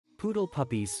Poodle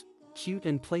puppies, cute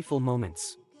and playful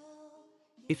moments.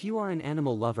 If you are an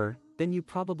animal lover, then you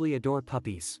probably adore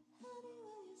puppies.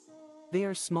 They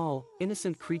are small,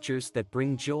 innocent creatures that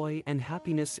bring joy and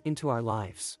happiness into our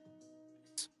lives.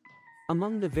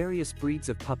 Among the various breeds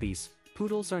of puppies,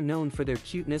 poodles are known for their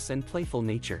cuteness and playful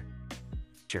nature.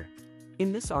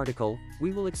 In this article,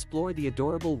 we will explore the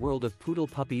adorable world of poodle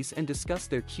puppies and discuss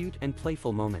their cute and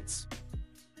playful moments.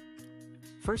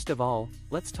 First of all,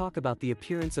 let's talk about the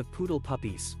appearance of poodle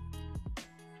puppies.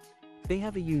 They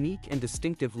have a unique and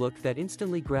distinctive look that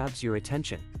instantly grabs your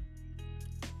attention.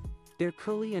 Their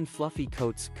curly and fluffy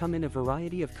coats come in a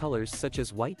variety of colors such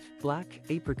as white, black,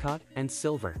 apricot, and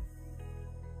silver.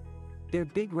 Their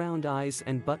big round eyes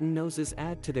and button noses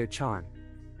add to their charm.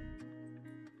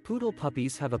 Poodle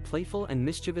puppies have a playful and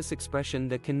mischievous expression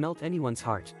that can melt anyone's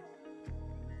heart.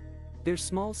 Their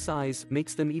small size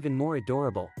makes them even more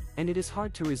adorable, and it is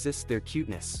hard to resist their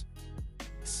cuteness.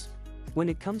 When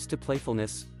it comes to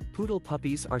playfulness, poodle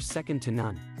puppies are second to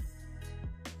none.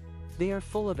 They are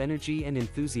full of energy and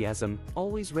enthusiasm,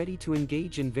 always ready to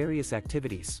engage in various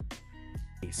activities.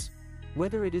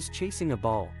 Whether it is chasing a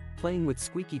ball, playing with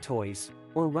squeaky toys,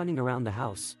 or running around the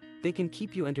house, they can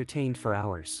keep you entertained for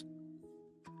hours.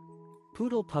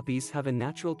 Poodle puppies have a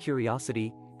natural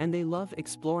curiosity, and they love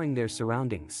exploring their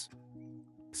surroundings.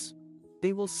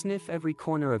 They will sniff every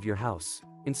corner of your house,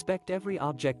 inspect every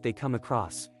object they come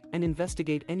across, and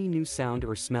investigate any new sound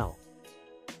or smell.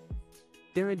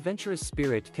 Their adventurous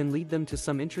spirit can lead them to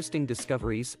some interesting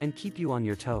discoveries and keep you on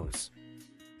your toes.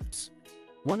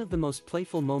 One of the most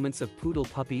playful moments of poodle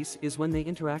puppies is when they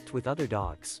interact with other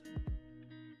dogs.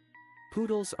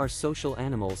 Poodles are social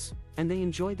animals, and they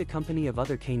enjoy the company of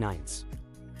other canines.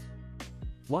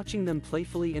 Watching them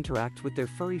playfully interact with their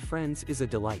furry friends is a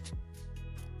delight.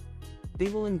 They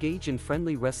will engage in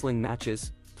friendly wrestling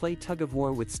matches, play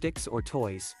tug-of-war with sticks or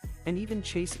toys, and even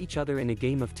chase each other in a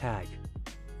game of tag.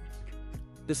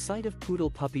 The sight of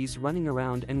poodle puppies running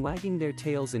around and wagging their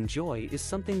tails in joy is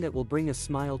something that will bring a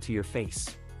smile to your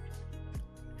face.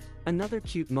 Another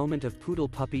cute moment of poodle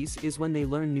puppies is when they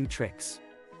learn new tricks.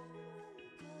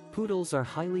 Poodles are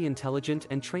highly intelligent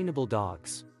and trainable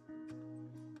dogs.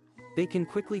 They can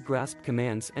quickly grasp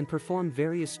commands and perform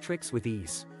various tricks with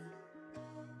ease.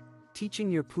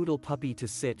 Teaching your poodle puppy to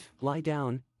sit, lie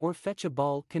down, or fetch a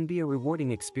ball can be a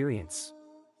rewarding experience.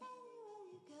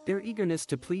 Their eagerness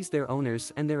to please their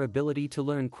owners and their ability to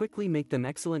learn quickly make them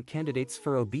excellent candidates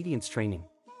for obedience training.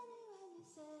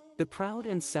 The proud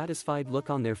and satisfied look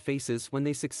on their faces when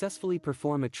they successfully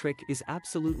perform a trick is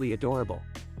absolutely adorable.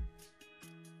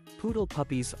 Poodle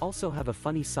puppies also have a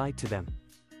funny side to them.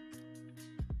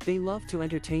 They love to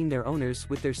entertain their owners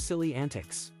with their silly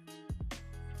antics.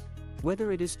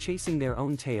 Whether it is chasing their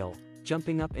own tail,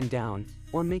 jumping up and down,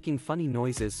 or making funny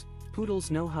noises, poodles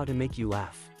know how to make you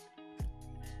laugh.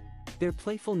 Their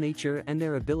playful nature and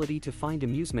their ability to find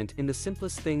amusement in the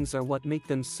simplest things are what make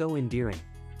them so endearing.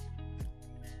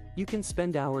 You can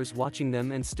spend hours watching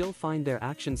them and still find their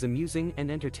actions amusing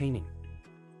and entertaining.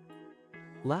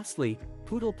 Lastly,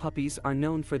 poodle puppies are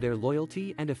known for their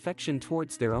loyalty and affection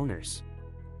towards their owners.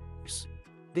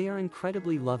 They are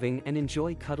incredibly loving and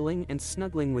enjoy cuddling and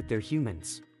snuggling with their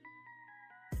humans.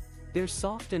 Their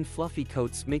soft and fluffy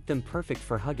coats make them perfect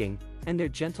for hugging, and their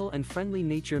gentle and friendly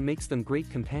nature makes them great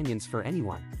companions for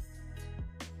anyone.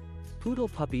 Poodle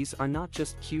puppies are not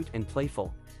just cute and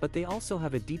playful, but they also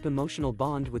have a deep emotional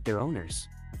bond with their owners.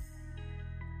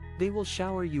 They will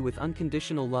shower you with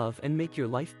unconditional love and make your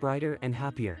life brighter and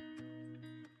happier.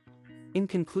 In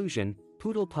conclusion,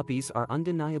 poodle puppies are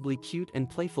undeniably cute and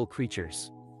playful creatures.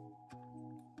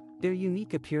 Their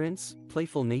unique appearance,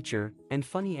 playful nature, and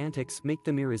funny antics make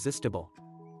them irresistible.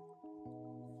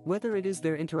 Whether it is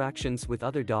their interactions with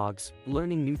other dogs,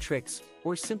 learning new tricks,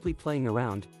 or simply playing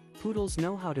around, poodles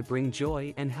know how to bring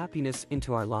joy and happiness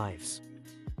into our lives.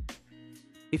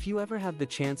 If you ever have the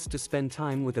chance to spend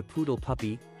time with a poodle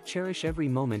puppy, cherish every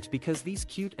moment because these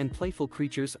cute and playful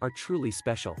creatures are truly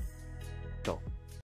special.